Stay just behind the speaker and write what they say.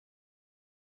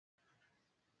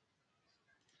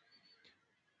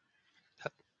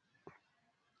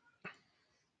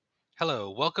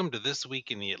Hello, welcome to This Week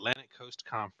in the Atlantic Coast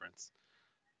Conference,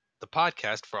 the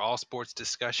podcast for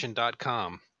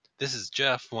allsportsdiscussion.com. This is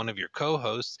Jeff, one of your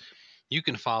co-hosts. You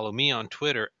can follow me on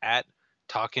Twitter at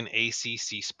Talkin'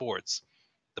 ACC Sports.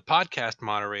 The podcast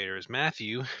moderator is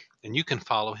Matthew, and you can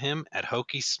follow him at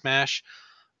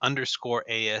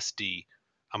HokiesMash_ASD.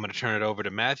 I'm going to turn it over to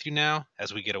Matthew now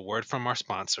as we get a word from our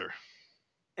sponsor.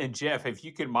 And Jeff, if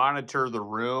you can monitor the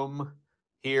room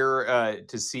here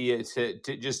to see it,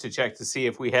 to check to see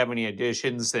if we have any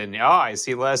additions, then I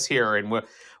see Les here, and we're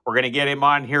going to get him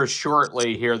on here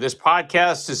shortly. Here, this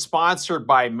podcast is sponsored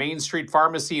by Main Street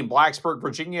Pharmacy in Blacksburg,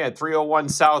 Virginia, at 301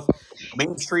 South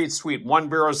Main Street, Suite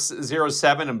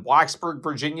 1007 in Blacksburg,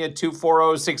 Virginia,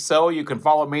 24060. You can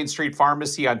follow Main Street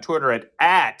Pharmacy on Twitter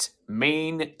at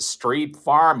Main Street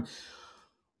Farm.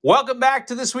 Welcome back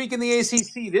to This Week in the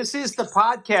ACC. This is the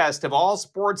podcast of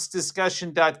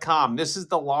allsportsdiscussion.com. This is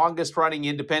the longest running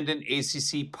independent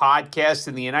ACC podcast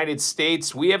in the United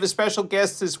States. We have a special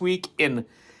guest this week in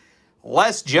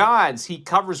Les Johns. He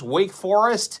covers Wake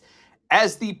Forest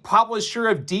as the publisher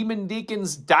of Demon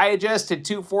Deacons Digest at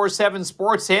 247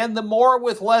 Sports and the More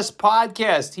with Les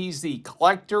podcast. He's the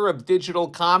collector of digital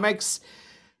comics,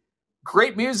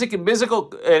 great music and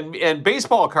musical and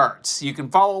baseball cards. You can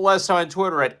follow Les on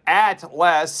Twitter at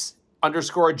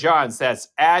Les_Johns. That's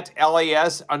at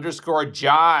LAS_Johns.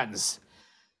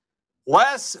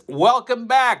 Les, welcome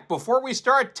back. Before we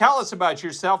start, tell us about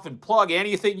yourself and plug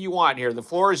anything you want here. The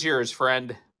floor is yours,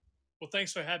 friend. Well,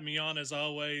 thanks for having me on as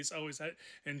always. Always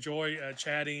enjoy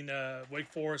chatting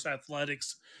Wake Forest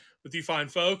athletics with you fine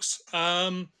folks.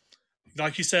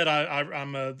 Like you said,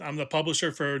 I'm the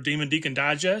publisher for Demon Deacon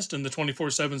Digest and the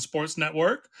 24/7 Sports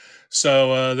Network.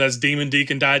 So that's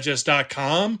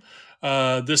demondeacondigest.com.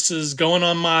 This is going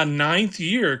on my 9th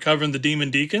year covering the Demon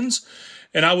Deacons.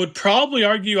 And I would probably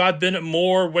argue I've been at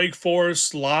more Wake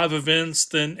Forest live events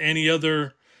than any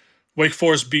other Wake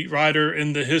Forest beat writer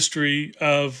in the history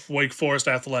of Wake Forest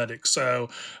athletics. So,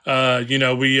 I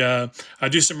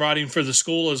do some writing for the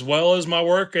school as well as my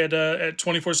work at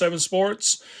 24/7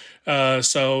 Sports.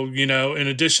 In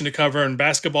addition to covering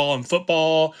basketball and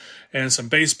football and some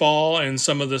baseball and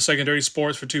some of the secondary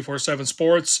sports for 247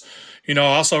 Sports, I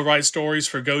also write stories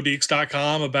for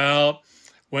GoDeeks.com about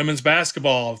women's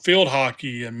basketball, field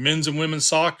hockey, and men's and women's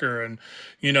soccer. And,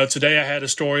 today I had a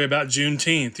story about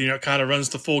Juneteenth. It kind of runs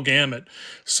the full gamut.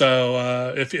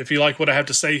 So if you like what I have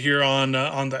to say here on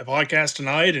the podcast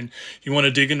tonight and you want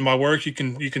to dig into my work, you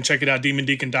can check it out,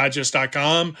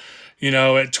 demondeacondigest.com.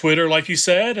 At Twitter, like you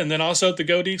said, and then also at the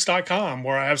GoDeeks.com,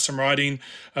 where I have some writing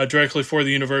directly for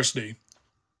the university.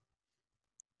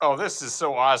 Oh, this is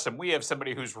so awesome. We have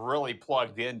somebody who's really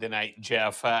plugged in tonight,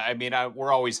 Jeff.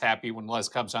 We're always happy when Les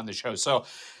comes on the show. So,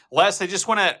 Les, I just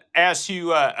want to ask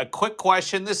you a quick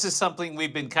question. This is something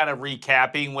we've been kind of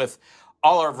recapping with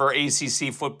all of our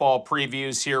ACC football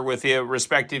previews here with the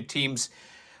respective teams.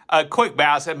 A quick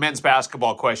men's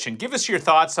basketball question. Give us your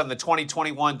thoughts on the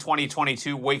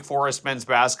 2021-2022 Wake Forest men's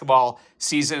basketball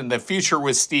season and the future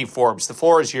with Steve Forbes. The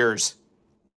floor is yours.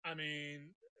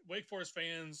 Wake Forest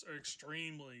fans are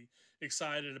extremely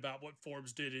excited about what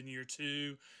Forbes did in year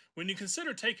 2. When you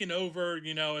consider taking over,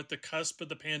 at the cusp of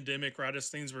the pandemic, right as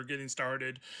things were getting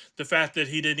started, the fact that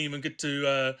he didn't even get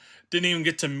to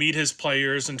meet his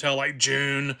players until like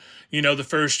June, the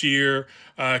first year,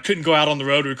 couldn't go out on the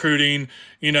road recruiting.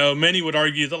 Many would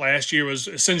argue that last year was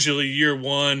essentially year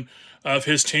 1 of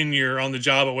his tenure on the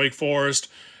job at Wake Forest.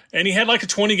 And he had like a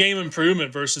 20-game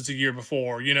improvement versus the year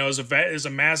before. Is a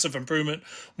massive improvement,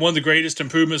 one of the greatest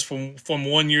improvements from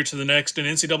one year to the next in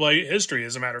NCAA history,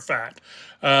 as a matter of fact.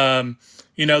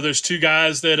 There's two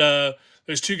guys that are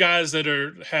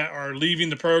leaving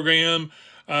the program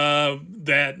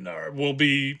will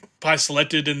be probably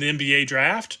selected in the NBA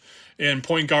draft, and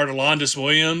point guard Alondis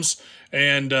Williams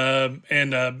and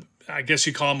I guess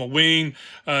you call him a wing,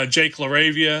 Jake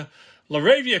LaRavia.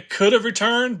 LaRavia could have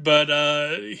returned, but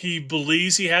he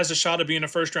believes he has a shot of being a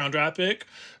first-round draft pick,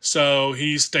 so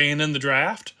he's staying in the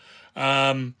draft.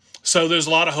 So there's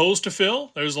a lot of holes to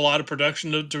fill. There's a lot of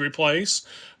production to replace.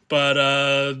 But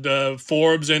the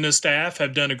Forbes and his staff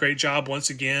have done a great job once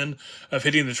again of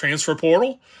hitting the transfer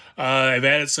portal. They've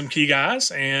added some key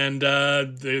guys, and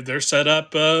they're set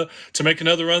up to make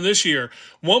another run this year.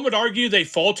 One would argue they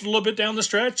faltered a little bit down the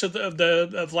stretch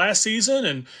of last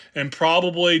season and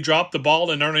probably dropped the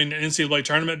ball in earning an NCAA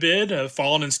tournament bid,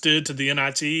 falling instead to the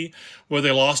NIT, where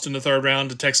they lost in the third round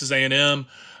to Texas A&M.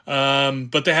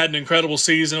 But they had an incredible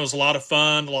season. It was a lot of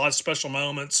fun, a lot of special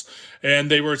moments, and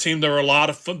they were a team that were a lot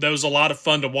of fun. That was a lot of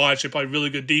fun to watch. They played really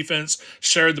good defense,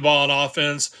 shared the ball on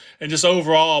offense, and just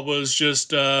overall was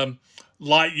just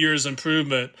light years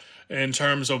improvement in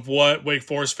terms of what Wake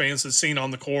Forest fans have seen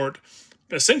on the court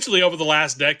essentially over the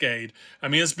last decade. I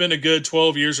mean, it's been a good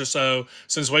 12 years or so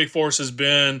since Wake Forest has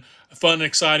been fun and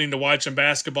exciting to watch in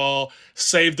basketball,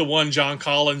 save the one John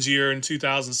Collins year in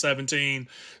 2017.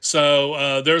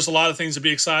 So there's a lot of things to be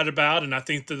excited about, and I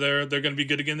think that they're going to be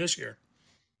good again this year.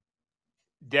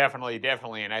 Definitely.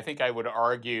 And I think I would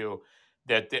argue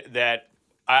that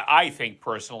I think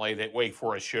personally that Wake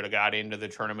Forest should have got into the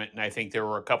tournament, and I think there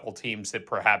were a couple teams that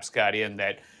perhaps got in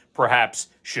that perhaps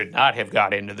should not have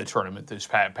got into the tournament this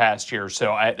past year.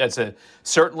 So that's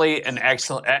certainly an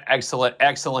excellent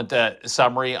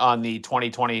summary on the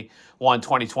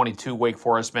 2021-2022 Wake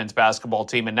Forest men's basketball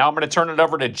team. And now I'm going to turn it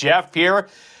over to Jeff here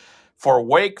for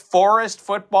Wake Forest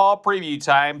football preview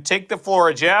time. Take the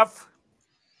floor, Jeff.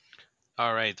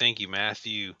 All right. Thank you,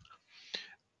 Matthew.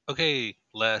 Okay,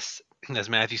 Les, as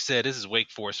Matthew said, this is Wake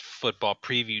Forest football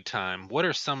preview time. What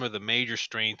are some of the major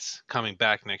strengths coming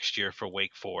back next year for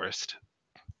Wake Forest?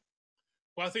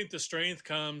 Well, I think the strength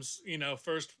comes,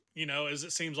 first, as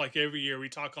it seems like every year we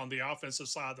talk on the offensive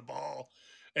side of the ball,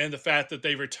 and the fact that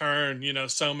they return,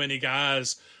 so many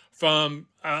guys from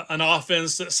an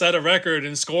offense that set a record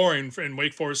in scoring in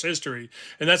Wake Forest history.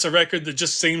 And that's a record that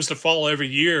just seems to fall every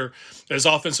year as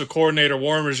offensive coordinator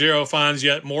Warren Ruggiero finds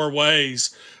yet more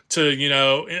ways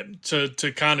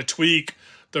to kind of tweak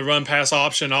the run pass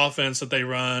option offense that they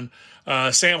run.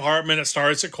 Sam Hartman, it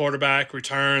starts at quarterback,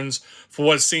 returns for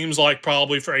what seems like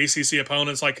probably for ACC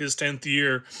opponents like his 10th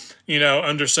year,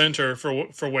 under center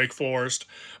for Wake Forest.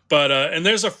 But and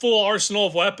there's a full arsenal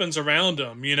of weapons around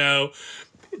him.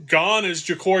 Gone is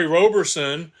Ja'Cory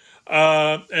Roberson,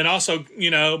 and also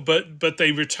but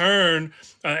they return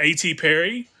A.T.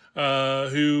 Perry,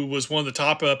 who was one of the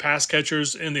top pass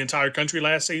catchers in the entire country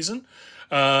last season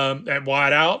at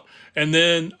wideout. And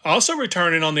then also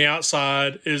returning on the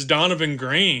outside is Donovan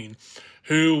Green,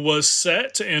 who was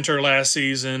set to enter last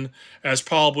season as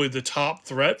probably the top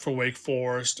threat for Wake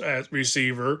Forest at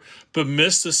receiver, but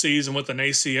missed the season with an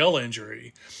ACL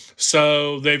injury.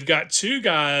 So they've got two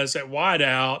guys at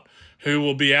wideout who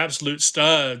will be absolute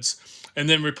studs. And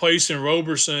then replacing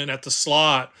Roberson at the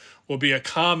slot will be a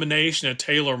combination of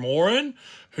Taylor Morin,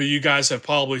 who you guys have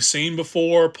probably seen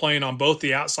before, playing on both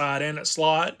the outside and at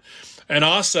slot. And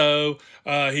also,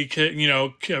 he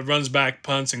runs back,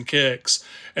 punts, and kicks.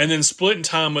 And then splitting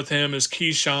time with him is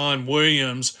Keyshawn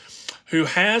Williams, who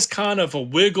has kind of a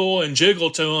wiggle and jiggle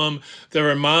to him that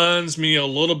reminds me a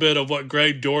little bit of what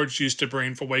Greg Dortch used to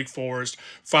bring for Wake Forest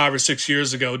 5 or 6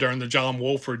 years ago during the John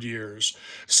Wolford years.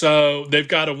 So they've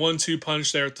got a 1-2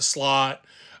 punch there at the slot.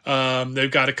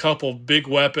 They've got a couple big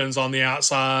weapons on the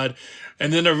outside.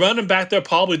 And then they're running back there,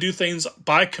 probably do things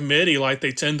by committee like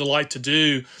they tend to like to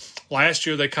do. Last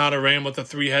year, they kind of ran with a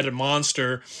three-headed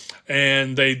monster,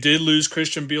 and they did lose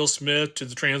Christian Beal-Smith to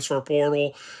the transfer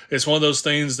portal. It's one of those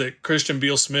things that Christian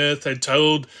Beal-Smith had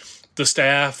told the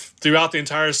staff throughout the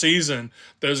entire season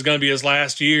that it was going to be his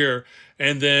last year.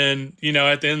 And then,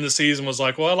 at the end of the season was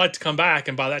like, well, I'd like to come back.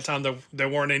 And by that time, there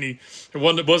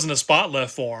wasn't a spot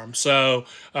left for him. So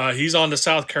he's on to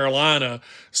South Carolina.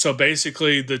 So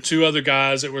basically, the two other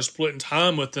guys that were splitting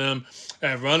time with them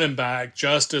at running back,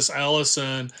 Justice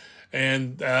Ellison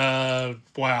and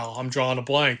wow, I'm drawing a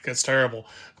blank. That's terrible.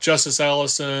 Justice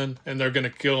Ellison, and they're going to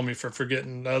kill me for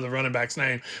forgetting the running back's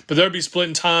name. But they'll be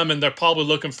splitting time, and they're probably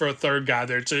looking for a third guy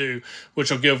there too, which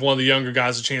will give one of the younger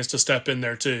guys a chance to step in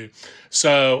there too.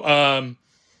 So, I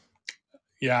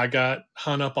got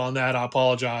hung up on that. I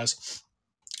apologize.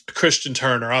 Christian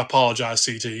Turner. I apologize,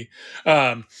 CT.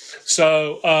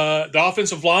 The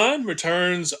offensive line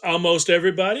returns almost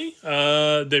everybody.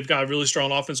 They've got a really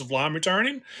strong offensive line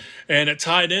returning. And at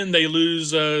tight end, they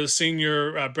lose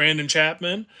senior Brandon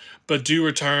Chapman, but do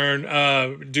return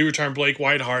Blake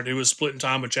Whiteheart, who was splitting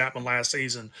time with Chapman last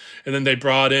season. And then they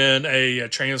brought in a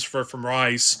transfer from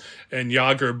Rice and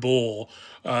Yager Bull.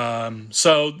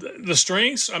 So the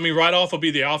strengths, right off will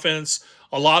be the offense.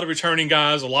 A lot of returning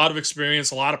guys, a lot of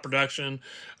experience, a lot of production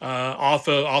off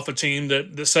a team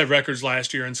that set records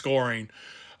last year in scoring.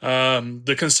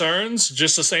 The concerns,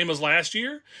 just the same as last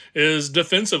year, is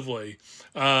defensively.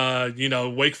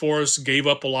 Wake Forest gave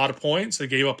up a lot of points. They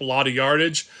gave up a lot of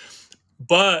yardage.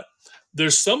 But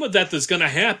there's some of that's going to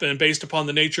happen based upon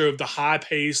the nature of the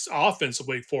high-paced offense of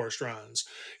Wake Forest runs.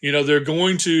 They're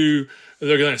going to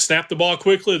They're going to snap the ball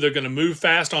quickly. They're going to move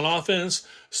fast on offense.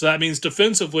 So that means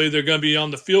defensively, they're going to be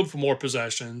on the field for more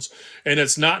possessions. And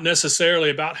it's not necessarily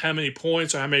about how many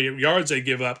points or how many yards they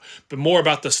give up, but more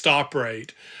about the stop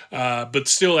rate. But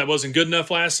still, that wasn't good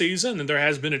enough last season. And there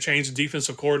has been a change in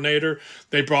defensive coordinator.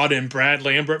 They brought in Brad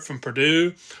Lambert from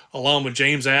Purdue, along with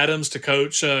James Adams to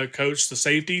coach the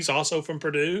safeties, also from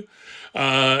Purdue.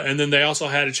 And then they also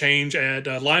had a change at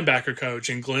linebacker coach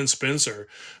in Glenn Spencer.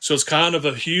 So it's kind of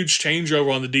a huge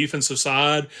changeover on the defensive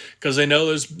side because they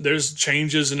know there's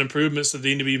changes and improvements that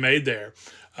need to be made there.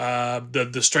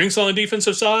 The strengths on the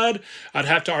defensive side, I'd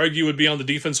have to argue, would be on the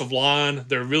defensive line.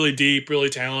 They're really deep, really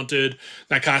talented.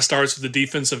 That kind of starts with the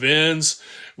defensive ends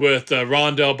with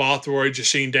Rondell Bothroyd,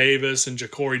 Jasheen Davis, and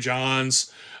Ja'Cory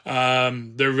Johns.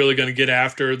 They're really going to get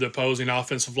after the opposing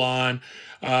offensive line.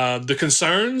 The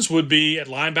concerns would be at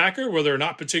linebacker, where they're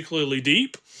not particularly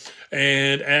deep,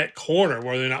 and at corner,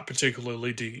 where they're not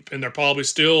particularly deep. And they're probably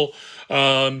still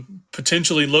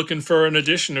potentially looking for an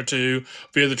addition or two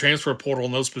via the transfer portal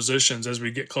in those positions as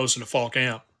we get closer to fall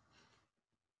camp.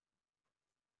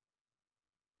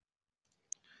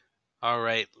 All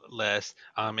right, Les.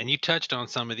 And you touched on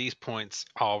some of these points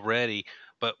already,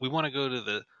 but we want to go to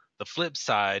the flip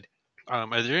side.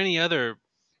 Are there any other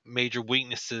major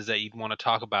weaknesses that you'd want to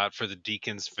talk about for the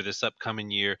Deacons for this upcoming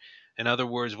year? In other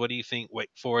words, what do you think Wake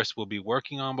Forest will be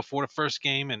working on before the first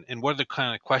game? And what are the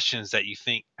kind of questions that you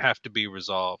think have to be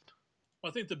resolved? I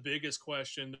think the biggest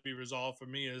question to be resolved for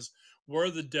me is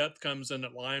where the depth comes in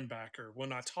at linebacker.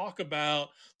 When I talk about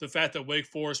the fact that Wake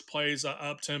Forest plays an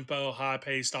up-tempo,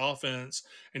 high-paced offense,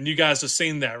 and you guys have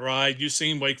seen that, right? You've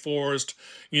seen Wake Forest,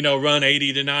 run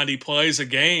 80 to 90 plays a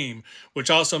game, which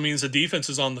also means the defense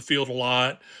is on the field a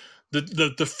lot.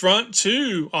 The front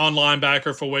two on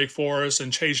linebacker for Wake Forest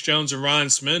and Chase Jones and Ryan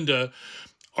Smenda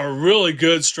are really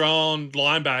good, strong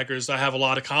linebackers I have a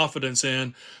lot of confidence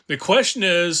in. The question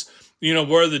is,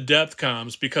 where the depth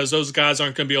comes, because those guys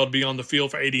aren't going to be able to be on the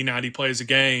field for 80, 90 plays a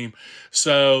game.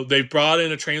 So they've brought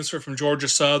in a transfer from Georgia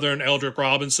Southern, Eldrick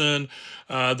Robinson.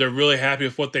 They're really happy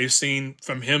with what they've seen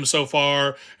from him so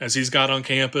far as he's got on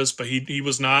campus, but he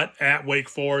was not at Wake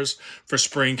Forest for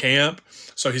spring camp.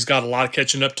 So he's got a lot of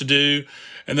catching up to do.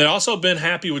 And they've also been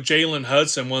happy with Jalen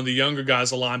Hudson, one of the younger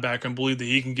guys, a linebacker, and believe that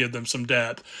he can give them some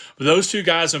depth. But those two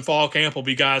guys in fall camp will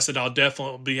be guys that I'll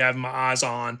definitely be having my eyes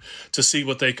on to see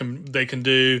what they can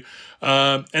do.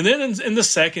 And then in the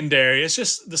secondary, it's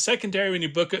just the secondary when you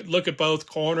look at both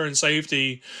corner and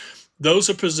safety. Those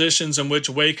are positions in which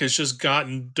Wake has just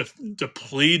gotten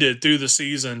depleted through the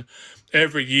season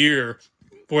every year,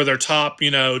 where their top, 2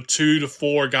 to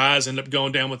 4 guys end up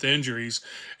going down with injuries.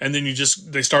 And then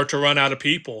they start to run out of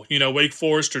people. Wake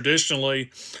Forest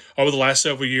traditionally over the last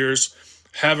several years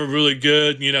have a really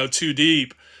good, 2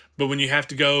 deep. But when you have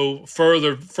to go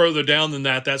further down than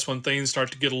that, that's when things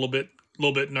start to get a little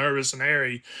bit nervous and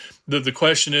hairy. The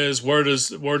question is, where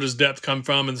does depth come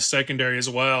from in the secondary as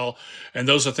well? And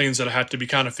those are things that have to be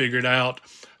kind of figured out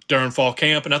during fall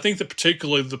camp. And I think that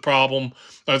particularly the problem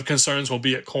or the concerns will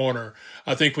be at corner.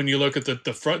 I think when you look at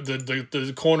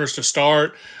the corners to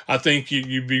start, I think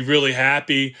you'd be really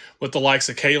happy with the likes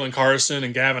of Kalen Carson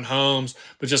and Gavin Holmes,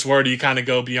 but just where do you kind of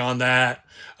go beyond that?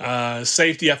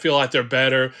 Safety, I feel like they're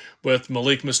better with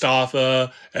Malik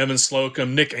Mustafa, Evan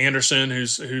Slocum, Nick Anderson,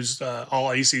 who's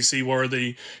all ACC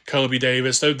worthy, Kobe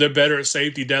Davis. They're better at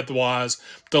safety depth wise.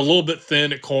 They're a little bit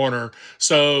thin at corner.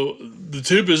 So the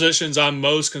two positions I'm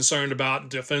most concerned about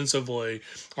defensively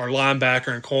are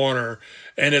linebacker and corner.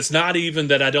 And it's not even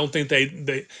that I don't think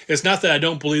it's not that I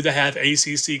don't believe they have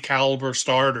ACC caliber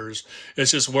starters.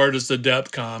 It's just where does the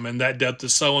depth come? And that depth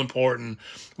is so important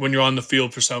when you're on the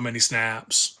field for so many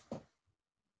snaps.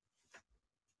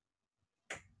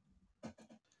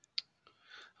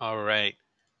 All right,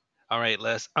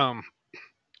 Les.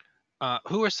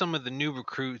 Who are some of the new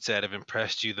recruits that have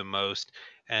impressed you the most?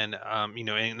 And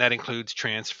and that includes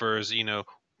transfers.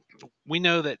 We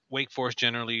know that Wake Forest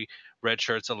generally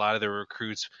redshirts a lot of their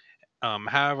recruits.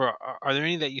 However, are there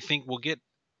any that you think will get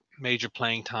major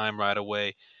playing time right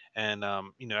away? And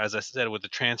as I said with the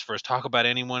transfers, talk about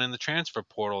anyone in the transfer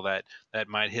portal that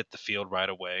might hit the field right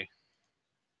away.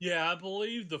 Yeah, I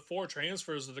believe the 4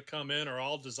 transfers that have come in are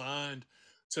all designed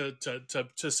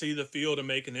to see the field and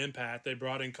make an impact. They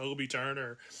brought in Kobe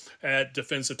Turner at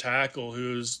defensive tackle,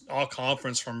 who's all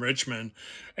conference from Richmond,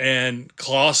 and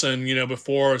Clausen,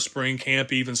 before spring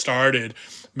camp even started,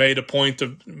 made a point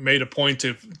that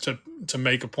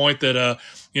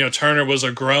Turner was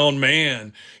a grown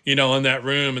man, in that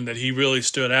room, and that he really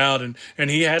stood out, and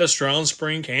he had a strong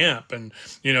spring camp, and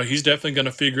he's definitely going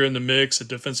to figure in the mix at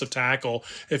defensive tackle.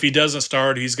 If he doesn't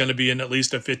start, he's going to be in at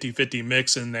least a 50-50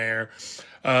 mix in there.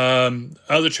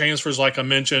 Other transfers, like I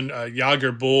mentioned,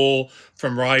 Yager Bull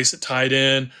from Rice at tight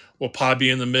end will probably be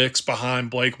in the mix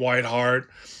behind Blake Whiteheart.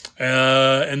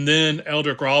 And then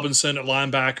Eldrick Robinson at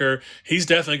linebacker, he's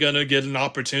definitely going to get an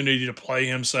opportunity to play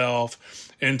himself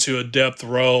into a depth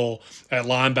role at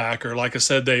linebacker. Like I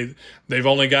said, they've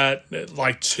only got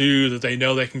like two that they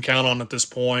know they can count on at this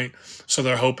point, so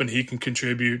they're hoping he can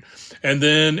contribute. And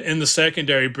then in the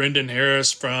secondary, Brendan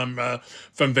Harris from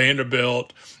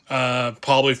Vanderbilt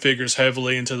probably figures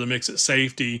heavily into the mix at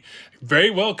safety. Very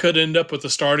well could end up with a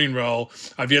starting role.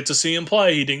 I've yet to see him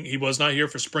play. He was not here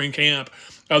for spring camp.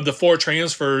 Of the four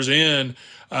transfers in,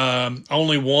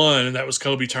 only one, and that was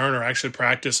Kobe Turner, actually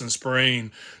practiced in spring.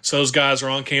 So those guys are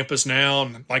on campus now.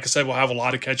 And like I said, we'll have a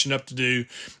lot of catching up to do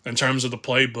in terms of the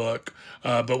playbook,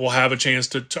 but we'll have a chance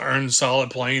to earn solid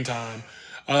playing time.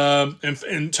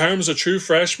 In terms of true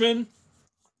freshmen,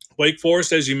 Wake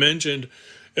Forest, as you mentioned,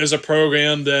 is a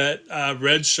program that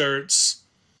redshirts,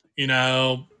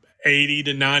 80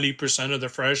 to 90% of the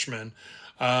freshmen.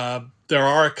 There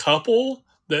are a couple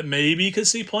that maybe could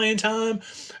see playing time.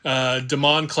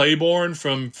 Damon Claiborne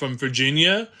from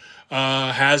Virginia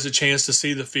has a chance to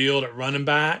see the field at running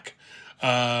back.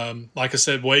 Like I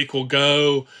said, Wake will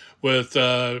go with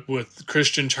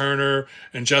Christian Turner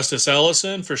and Justice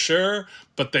Ellison for sure,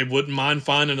 but they wouldn't mind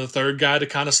finding a third guy to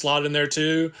kind of slot in there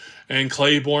too. And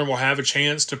Claiborne will have a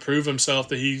chance to prove himself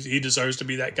that he deserves to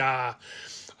be that guy.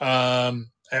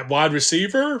 At wide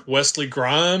receiver, Wesley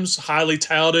Grimes, highly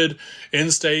touted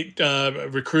in-state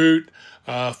recruit,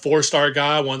 four-star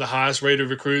guy, one of the highest-rated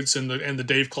recruits in the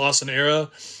Dave Clawson era.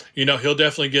 He'll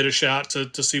definitely get a shot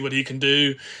to see what he can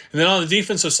do. And then on the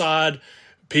defensive side,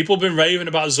 people have been raving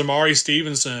about Zamari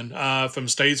Stevenson from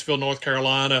Statesville, North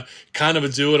Carolina, kind of a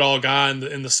do-it-all guy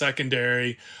in the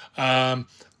secondary.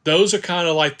 Those are kind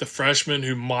of like the freshmen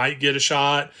who might get a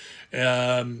shot.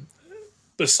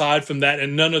 Aside from that,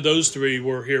 and none of those three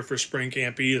were here for spring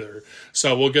camp either.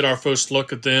 So we'll get our first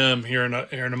look at them here in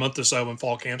a month or so when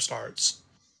fall camp starts.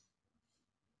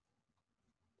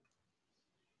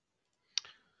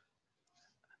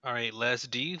 All right, Les,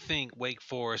 do you think Wake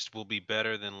Forest will be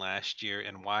better than last year,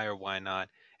 and why or why not?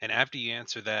 And after you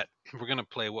answer that, we're going to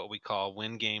play what we call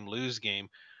win game, lose game,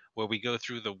 where we go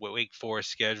through the Wake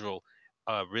Forest schedule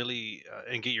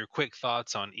and get your quick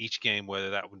thoughts on each game,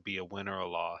 whether that would be a win or a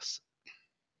loss.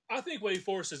 I think Wake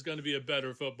Forest is going to be a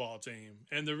better football team.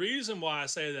 And the reason why I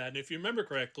say that, and if you remember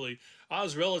correctly, I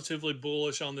was relatively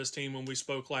bullish on this team when we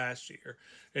spoke last year.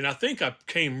 And I think I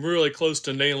came really close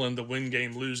to nailing the win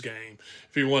game, lose game.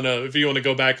 If you want to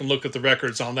go back and look at the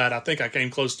records on that, I think I came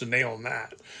close to nailing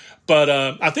that. But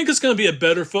I think it's going to be a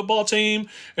better football team.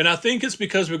 And I think it's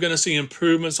because we're going to see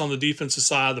improvements on the defensive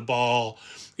side of the ball,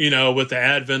 with the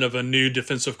advent of a new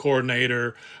defensive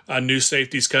coordinator, a new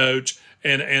safeties coach,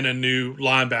 and a new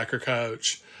linebacker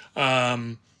coach.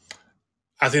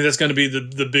 I think that's going to be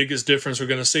the biggest difference we're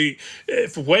going to see.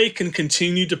 If Wake can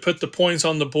continue to put the points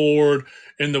on the board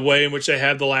in the way in which they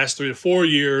have the last 3 to 4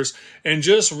 years and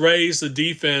just raise the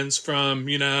defense from,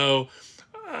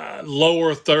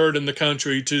 lower third in the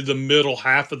country to the middle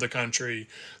half of the country,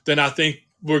 then I think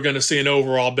we're going to see an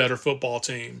overall better football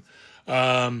team.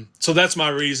 So that's my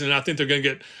reason. I think they're going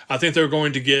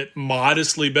to get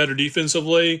modestly better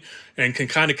defensively and can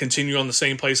kind of continue on the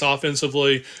same pace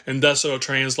offensively, and thus it'll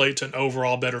translate to an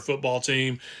overall better football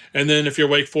team. And then if you're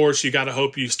Wake Forest, you got to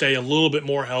hope you stay a little bit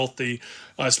more healthy,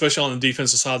 especially on the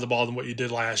defensive side of the ball than what you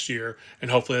did last year,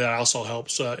 and hopefully that also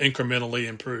helps incrementally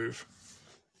improve.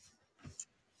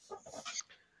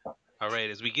 All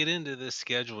right, as we get into this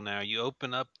schedule now, you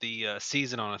open up the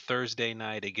season on a Thursday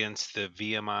night against the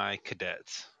VMI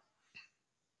Cadets.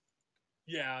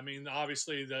 Yeah, I mean,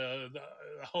 obviously the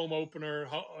home opener,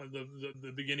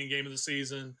 the beginning game of the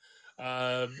season,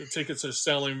 the tickets are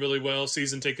selling really well.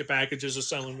 Season ticket packages are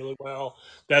selling really well.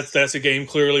 That's a game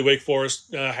clearly Wake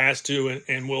Forest has to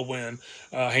and will win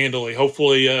handily.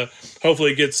 Hopefully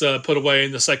it gets put away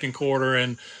in the second quarter,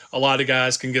 and a lot of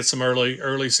guys can get some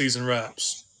early season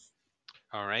reps.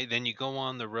 All right, then you go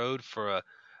on the road for a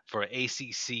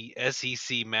ACC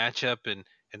SEC matchup, and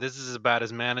this is about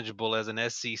as manageable as an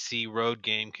SEC road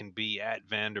game can be at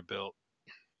Vanderbilt.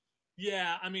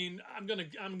 Yeah, I mean, I'm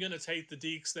gonna take the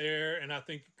Deeks there, and I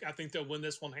think they'll win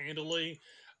this one handily.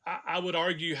 I would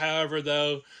argue, however,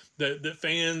 though, that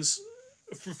fans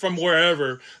from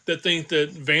wherever that think that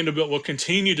Vanderbilt will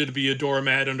continue to be a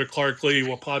doormat under Clark Lee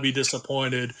will probably be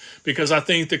disappointed, because I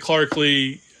think that Clark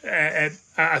Lee,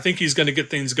 I think he's going to get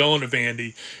things going to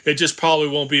Vandy. It just probably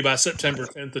won't be by September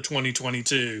 10th of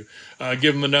 2022.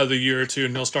 Give him another year or two,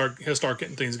 and he'll start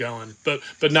getting things going.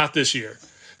 But not this year.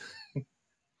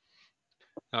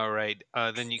 All right.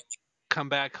 Then you come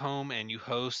back home and you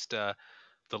host the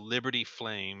Liberty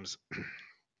Flames.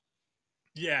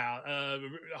 Yeah,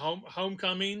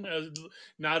 homecoming.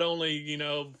 Not only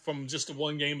from just the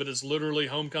one game, but it's literally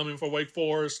homecoming for Wake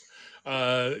Forest.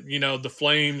 The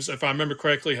Flames, if I remember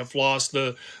correctly, have lost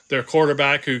their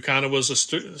quarterback, who kind of was a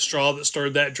straw that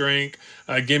stirred that drink.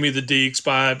 Give me the Deeks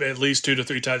by at least 2 to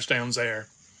 3 touchdowns there.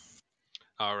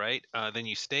 All right. Then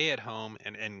you stay at home,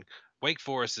 and Wake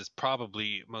Forest is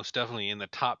probably most definitely in the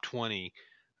top 20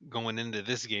 going into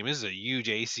this game. This is a huge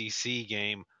ACC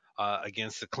game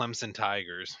against the Clemson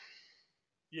Tigers.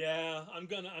 Yeah, I'm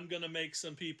gonna make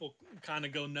some people kind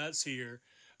of go nuts here.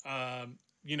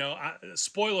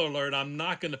 Spoiler alert: I'm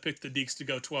not gonna pick the Deeks to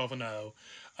go 12-0.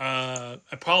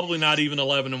 Probably not even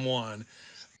 11-1.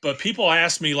 But people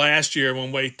asked me last year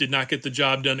when Wake did not get the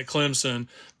job done at Clemson.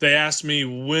 They asked me,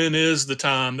 when is the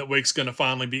time that Wake's going to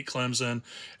finally beat Clemson,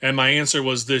 and my answer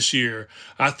was this year.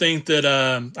 I think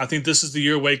this is the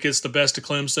year Wake gets the best of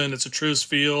Clemson. It's a truce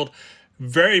field.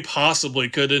 Very possibly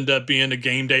could end up being a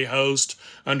game day host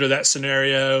under that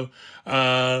scenario.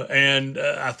 And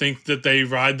I think that they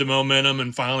ride the momentum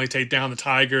and finally take down the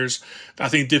Tigers. I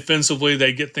think defensively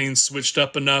they get things switched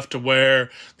up enough to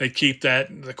where they keep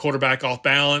the quarterback off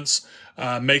balance,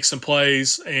 make some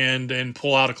plays, and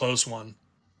pull out a close one.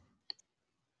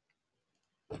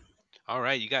 All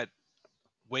right. You got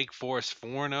Wake Forest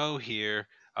 4-0 here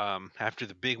after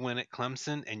the big win at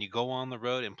Clemson, and you go on the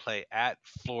road and play at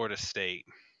Florida State.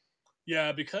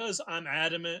 Yeah, because I'm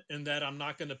adamant in that I'm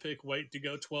not going to pick Wake to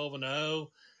go 12-0,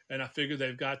 and I figure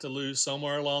they've got to lose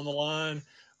somewhere along the line.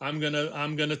 I'm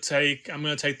gonna take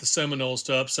the Seminoles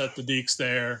to upset the Deeks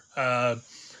there.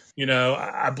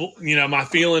 My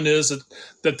feeling is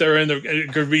that they're in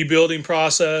the rebuilding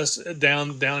process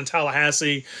down in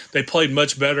Tallahassee. They played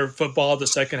much better football the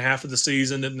second half of the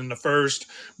season than in the first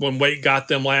when Wake got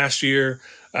them last year.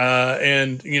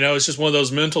 And it's just one of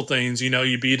those mental things.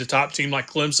 You beat a top team like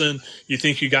Clemson, you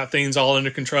think you got things all under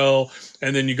control,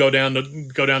 and then you go down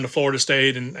to Florida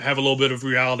State and have a little bit of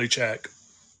reality check.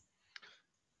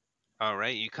 All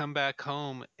right. You come back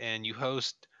home and you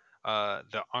host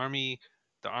the Army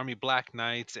Black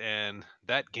Knights, and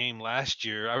that game last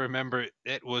year, I remember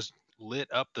it was lit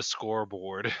up the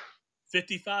scoreboard.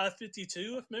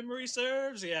 55-52, if memory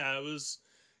serves. Yeah, it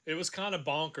was kind of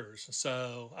bonkers.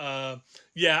 So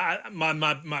yeah,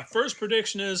 my first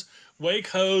prediction is Wake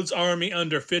holds Army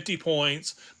under 50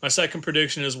 points. My second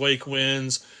prediction is Wake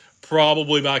wins,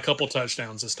 probably by a couple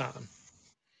touchdowns this time.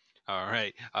 All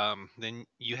right. Then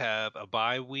you have a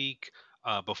bye week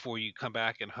before you come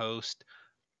back and host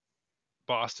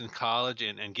Boston College,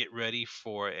 and get ready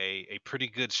for a pretty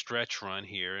good stretch run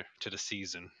here to the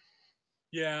season.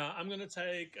 Yeah, I'm gonna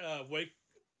take Wake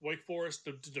Forest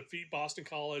to defeat Boston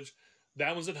College.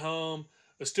 That one's at home.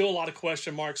 There's still a lot of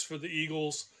question marks for the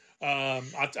Eagles.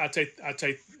 I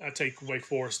take Wake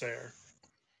Forest there.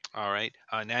 All right.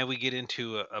 Now we get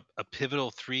into a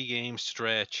pivotal 3-game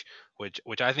stretch,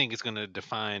 which I think is going to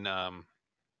define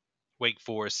Wake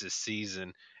Forest this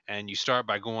season. And you start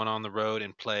by going on the road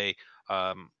and play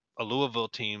a Louisville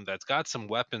team that's got some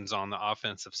weapons on the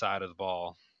offensive side of the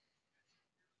ball.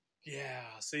 Yeah,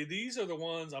 see, these are the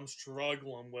ones I'm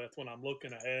struggling with when I'm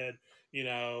looking ahead. You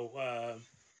know,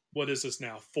 what is this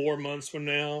now? 4 months from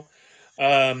now,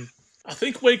 um, I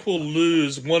think Wake will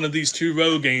lose one of these two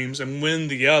road games and win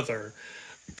the other.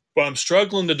 But I'm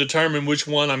struggling to determine which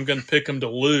one I'm going to pick them to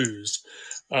lose.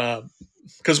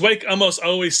 Because Wake almost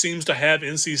always seems to have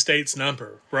NC State's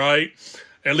number, right?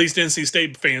 At least NC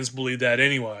State fans believe that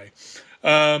anyway.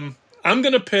 I'm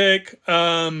gonna pick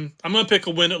a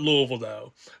win at Louisville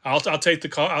though. I'll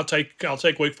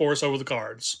take Wake Forest over the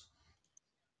Cards.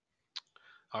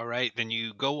 All right. Then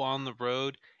you go on the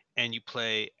road and you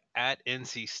play at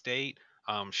NC State.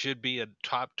 Should be a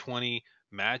top 20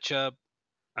 matchup.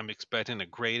 I'm expecting a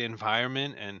great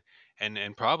environment,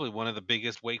 and probably one of the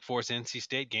biggest Wake Forest NC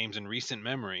State games in recent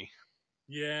memory.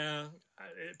 Yeah,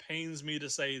 it pains me to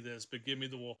say this, but give me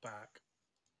the Wolfpack.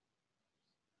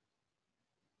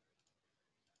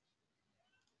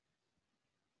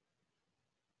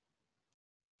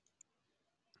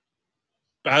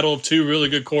 Battle of two really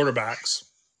good quarterbacks.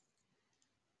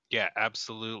 Yeah,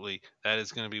 absolutely. That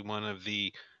is going to be one of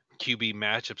the QB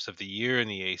matchups of the year in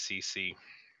the ACC.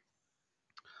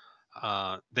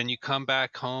 Then you come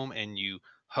back home and you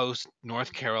host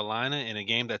North Carolina in a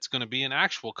game that's going to be an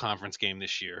actual conference game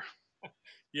this year.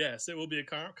 Yes, it will be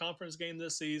a conference game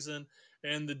this season,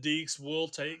 and the Deeks will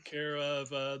take care of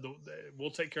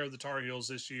the Tar Heels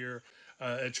this year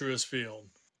at Truist Field.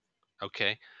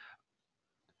 Okay.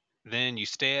 Then you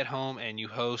stay at home and you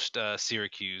host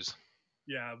Syracuse.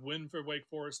 Yeah, win for Wake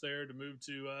Forest there to move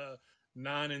to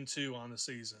 9-2 on the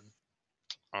season.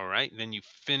 All right. Then you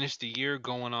finish the year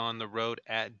going on the road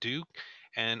at Duke,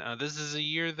 and this is a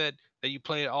year that you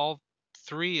played all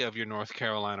three of your North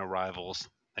Carolina rivals.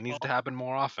 That needs to happen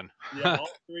more often. Yeah,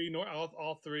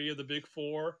 all three of the Big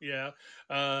Four. Yeah,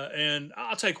 and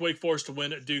I'll take Wake Forest to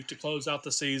win at Duke to close out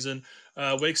the season.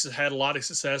 Wake's has had a lot of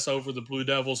success over the Blue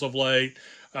Devils of late.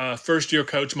 First year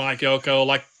coach Mike Elko,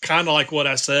 kind of like what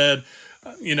I said,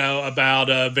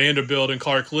 about Vanderbilt and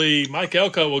Clark Lee. Mike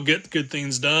Elko will get good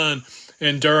things done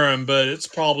in Durham, but it's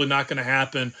probably not going to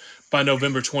happen by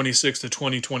November 26th of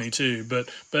 2022. But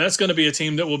that's going to be a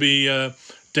team that will be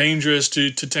dangerous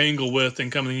to tangle with in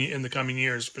the coming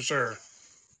years for sure.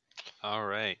 All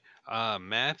right.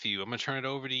 Matthew, I'm going to turn it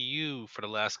over to you for the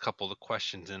last couple of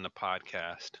questions in the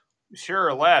podcast.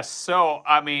 Sure, Les. So,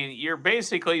 I mean, you're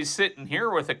basically sitting here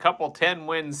with a couple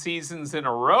 10-win seasons in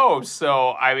a row.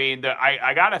 So, I mean,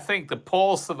 I got to think the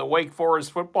pulse of the Wake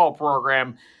Forest football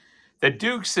program, the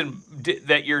Dukes and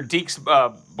that your Deeks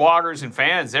bloggers and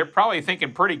fans, they're probably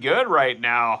thinking pretty good right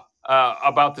now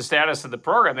about the status of the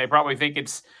program. They probably think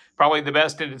it's probably the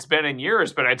best it's been in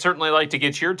years. But I'd certainly like to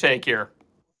get your take here.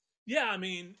 Yeah, I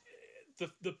mean,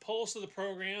 the pulse of the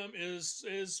program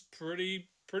is pretty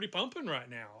pumping right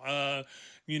now.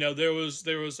 There was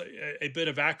a bit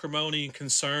of acrimony and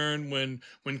concern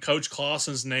when Coach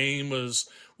Clausen's name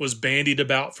was bandied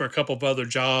about for a couple of other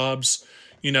jobs.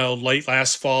 Late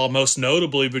last fall, most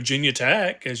notably Virginia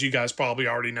Tech, as you guys probably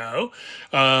already know.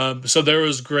 So there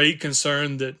was great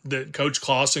concern that Coach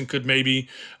Clausen could maybe,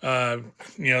 go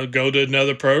to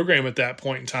another program at that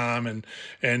point in time,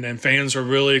 and fans are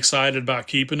really excited about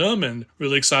keeping them and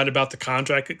really excited about the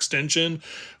contract extension.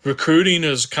 Recruiting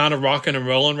is kind of rocking and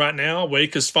rolling right now.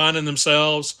 Wake is finding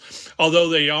themselves, although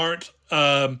they aren't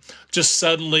just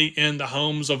suddenly in the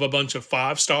homes of a bunch of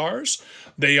 5-stars.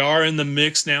 They are in the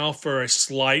mix now for a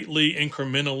slightly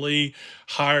incrementally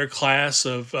higher class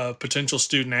of potential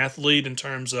student athlete in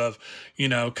terms of,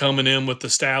 coming in with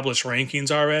established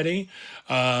rankings already.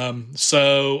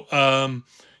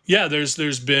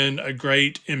 There's been a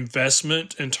great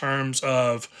investment in terms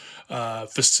of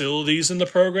facilities in the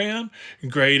program,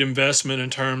 great investment in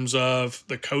terms of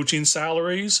the coaching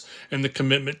salaries and the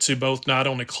commitment to both not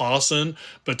only Clausen,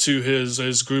 but to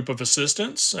his group of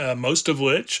assistants, most of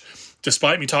which,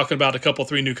 despite me talking about a couple,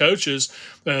 3 new coaches,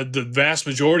 the vast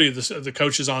majority of the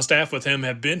coaches on staff with him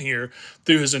have been here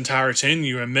through his entire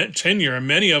tenure, and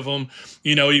many of them,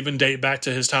 even date back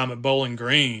to his time at Bowling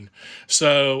Green.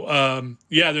 So,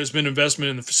 there's been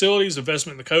investment in the facilities,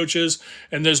 investment in the coaches,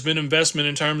 and there's been investment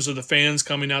in terms of the fans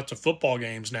coming out to football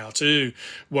games now too.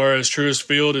 Whereas Truist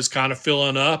Field is kind of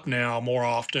filling up now more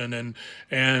often,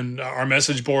 and our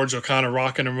message boards are kind of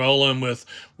rocking and rolling with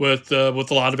a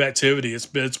lot of activity. It's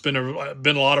been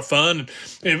a lot of fun.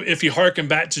 If you harken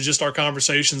back to just our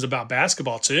conversations about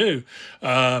basketball too,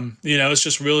 it's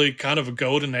just really kind of a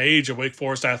golden age of Wake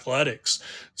Forest athletics.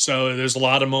 So there's a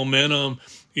lot of momentum,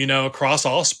 across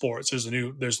all sports. There's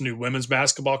a new women's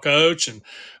basketball coach, and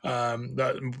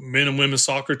the men and women's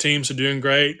soccer teams are doing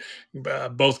great.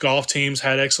 Both golf teams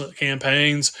had excellent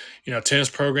campaigns. Tennis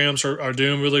programs are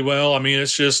doing really well. I mean,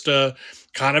 it's just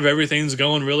kind of everything's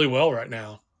going really well right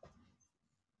now.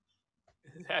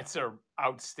 That's an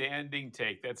outstanding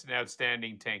take.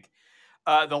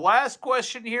 The last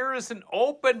question here is an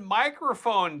open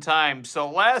microphone time. So,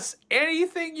 Les,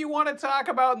 anything you want to talk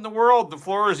about in the world, the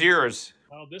floor is yours.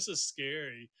 Oh, this is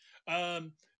scary.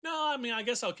 No, I mean, I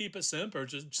guess I'll keep it simple.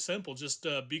 Just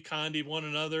be kind to one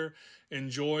another.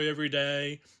 Enjoy every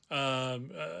day.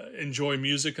 Enjoy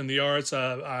music and the arts.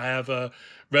 I have a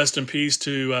rest in peace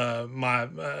to my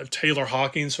Taylor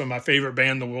Hawkins from my favorite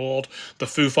band in the world, the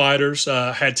Foo Fighters.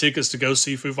 Had tickets to go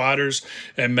see Foo Fighters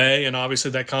in May, and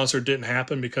obviously that concert didn't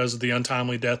happen because of the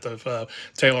untimely death of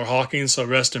Taylor Hawkins. So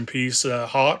rest in peace,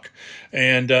 Hawk.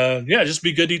 And just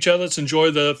be good to each other. Let's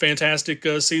enjoy the fantastic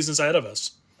seasons ahead of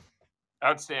us.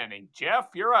 Outstanding. Jeff,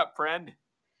 you're up, friend.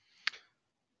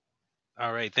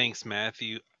 All right. Thanks,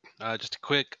 Matthew. Just a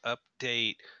quick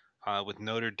update with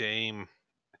Notre Dame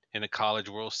in the College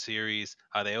World Series.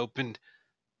 They opened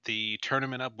the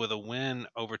tournament up with a win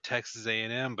over Texas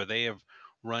A&M, but they have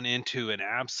run into an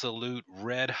absolute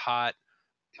red-hot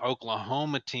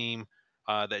Oklahoma team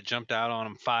that jumped out on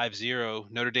them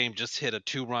 5-0. Notre Dame just hit a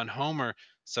 2-run homer,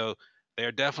 so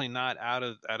they're definitely not out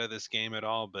of this game at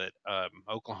all. But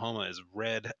Oklahoma is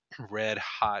red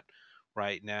hot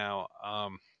right now.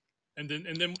 And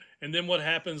then what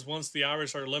happens once the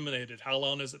Irish are eliminated? How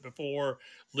long is it before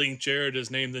Link Jarrett is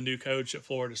named the new coach at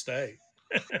Florida State?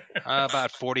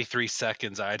 About 43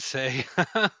 seconds, I'd say.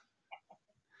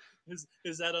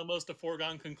 Is that almost a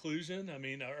foregone conclusion? I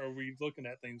mean, are we looking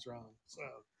at things wrong? So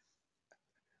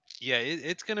Yeah,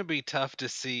 it's going to be tough to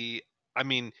see. I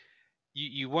mean,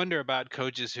 you wonder about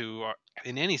coaches who are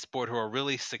in any sport who are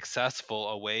really successful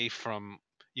away from,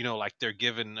 like they're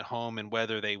given home, and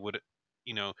whether they would,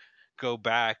 you know, go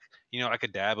back, like a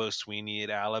Dabo Sweeney at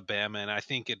Alabama. And I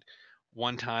think at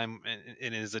one time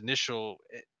in his initial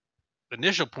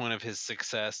point of his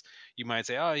success, you might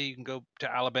say, oh, you can go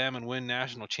to Alabama and win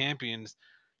national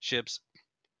championships.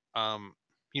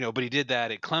 But he did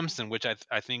that at Clemson, which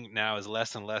I think now is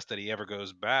less and less that he ever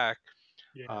goes back.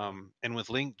 yeah, And with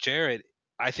Link Jarrett,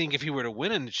 I think if he were to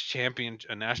win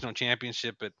a national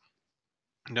championship at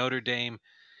Notre Dame,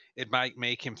 it might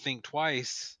make him think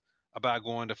twice about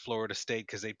going to Florida State,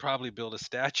 because they'd probably build a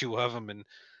statue of him in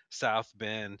South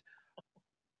Bend.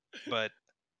 But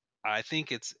I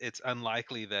think it's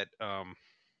unlikely that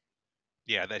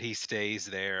that he stays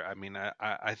there. I mean,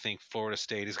 I think Florida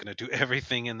State is going to do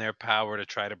everything in their power to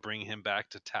try to bring him back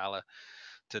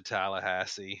to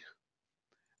Tallahassee.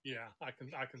 yeah, I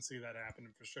can see that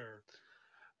happening for sure.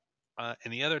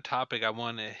 And the other topic I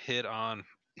want to hit on,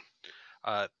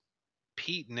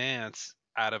 Pete Nance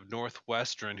out of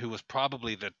Northwestern, who was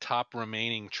probably the top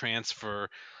remaining player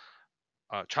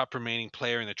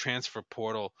in the transfer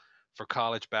portal for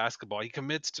college basketball. He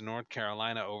commits to North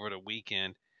Carolina over the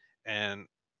weekend, and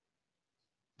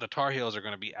the Tar Heels are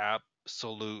going to be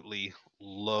absolutely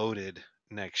loaded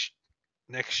next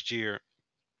year.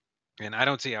 And I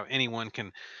don't see how anyone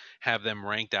can have them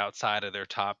ranked outside of their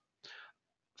top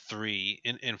three.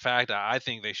 In fact, I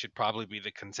think they should probably be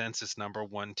the consensus number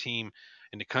one team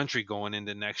in the country going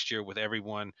into next year, with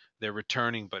everyone they're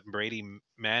returning, but Brady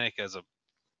Manick as a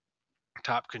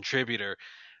top contributor.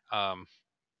 I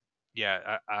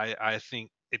think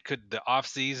it could, the off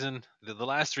season, the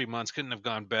last 3 months couldn't have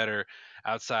gone better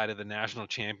outside of the national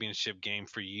championship game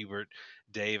for Hubert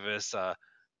Davis. The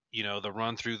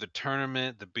run through the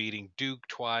tournament, the beating Duke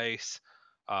twice,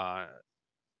 all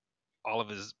of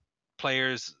his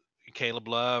players, Caleb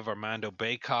Love, Armando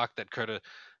Baycock, that could have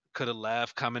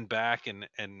left, coming back and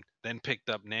then picked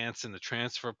up Nance in the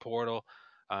transfer portal.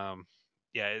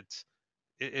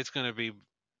 It's going to be,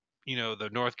 the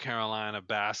North Carolina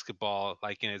basketball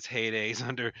like in its heydays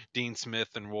under Dean Smith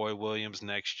and Roy Williams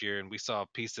next year, and we saw a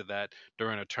piece of that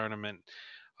during a tournament.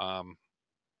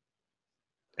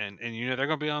 And they're going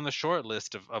to be on the short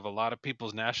list of a lot of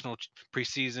people's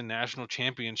preseason national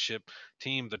championship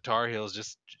team. The Tar Heels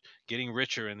just getting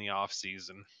richer in the off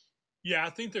season. Yeah, I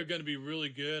think they're going to be really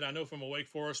good. I know from a Wake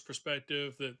Forest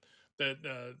perspective that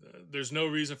there's no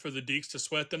reason for the Deacs to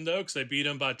sweat them, though, because they beat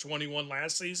them by 21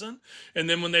 last season. And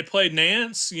then when they played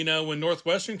Nance, when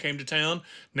Northwestern came to town,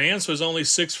 Nance was only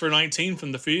 6 for 19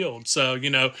 from the field. So,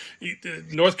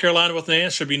 North Carolina with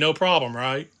Nance should be no problem,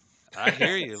 right? I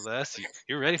hear you, Les.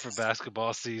 You're ready for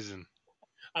basketball season.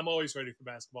 I'm always ready for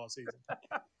basketball season.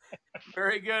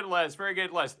 Very good, Les. Very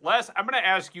good, Les. Les, I'm going to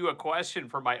ask you a question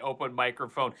for my open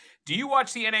microphone. Do you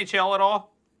watch the NHL at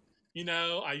all?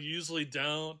 I usually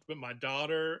don't, but my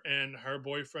daughter and her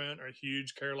boyfriend are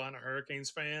huge Carolina Hurricanes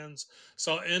fans.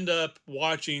 So I'll end up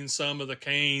watching some of the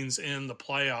Canes in the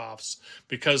playoffs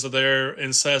because of their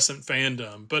incessant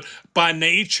fandom. But by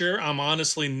nature, I'm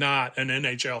honestly not an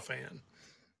NHL fan.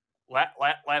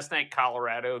 Last night,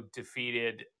 Colorado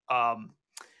defeated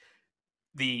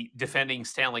the defending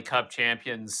Stanley Cup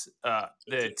champions,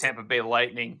 the Tampa Bay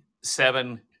Lightning,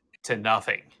 7-0.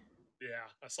 Yeah,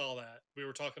 I saw that. We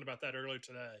were talking about that earlier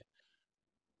today.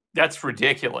 That's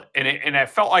ridiculous. And I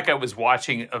felt like I was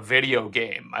watching a video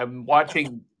game. I'm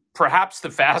watching perhaps the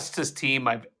fastest team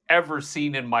I've ever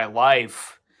seen in my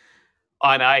life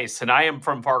on ice. And I am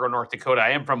from Fargo, North Dakota. I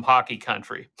am from hockey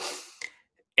country.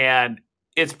 And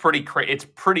it's pretty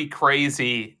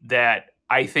crazy that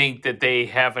I think that they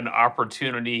have an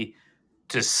opportunity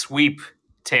to sweep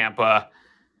Tampa.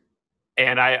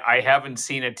 And I haven't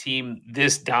seen a team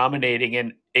this dominating.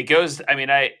 And it goes, I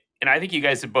think you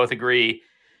guys would both agree,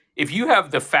 if you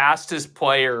have the fastest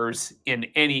players in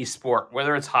any sport,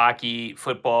 whether it's hockey,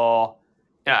 football,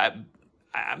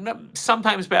 I'm not,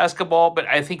 sometimes basketball, but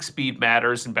I think speed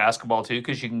matters in basketball too,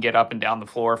 because you can get up and down the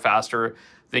floor faster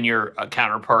than your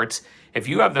counterparts. If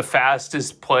you have the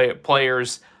fastest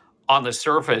players on the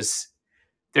surface,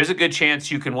 there's a good chance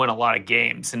you can win a lot of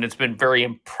games. And it's been very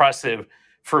impressive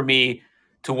for me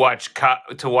to watch.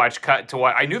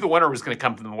 I knew the winner was going to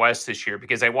come from the West this year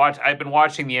because I've been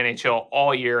watching the NHL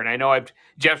all year, and I know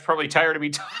Jeff's probably tired of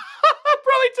me.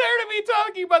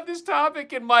 Talking about this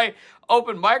topic in my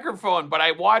open microphone, but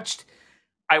I watched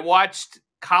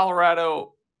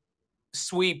Colorado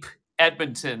sweep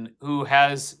Edmonton, who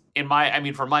has,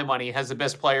 for my money, has the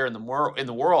best player in the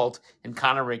world, in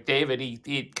Connor McDavid.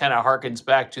 He kind of harkens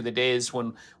back to the days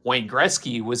when Wayne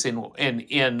Gretzky was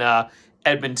in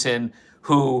Edmonton,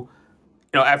 who,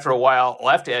 after a while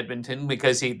left Edmonton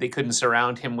because they couldn't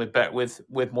surround him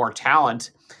with more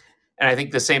talent. And I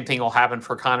think the same thing will happen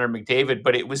for Connor McDavid.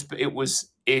 But it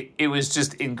was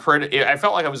just incredible. I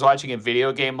felt like I was watching a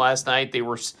video game last night.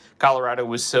 Colorado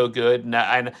was so good, and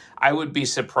I would be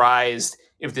surprised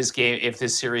if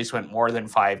this series went more than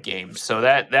 5 games. So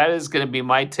that is going to be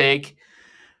my take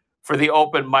for the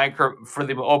open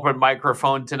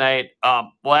microphone tonight.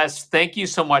 Les, thank you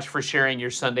so much for sharing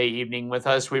your Sunday evening with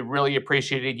us. We really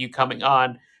appreciated you coming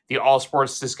on the All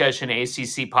Sports Discussion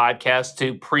ACC podcast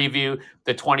to preview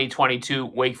the 2022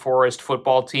 Wake Forest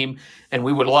football team. And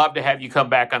we would love to have you come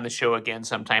back on the show again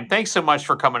sometime. Thanks so much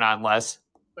for coming on, Les.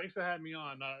 Thanks for having me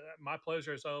on. My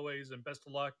pleasure as always, and best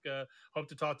of luck. Hope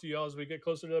to talk to you all as we get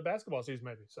closer to the basketball season,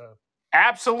 maybe. So,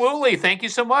 absolutely. Thank you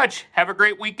so much. Have a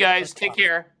great week, guys. Take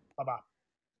care. Bye-bye.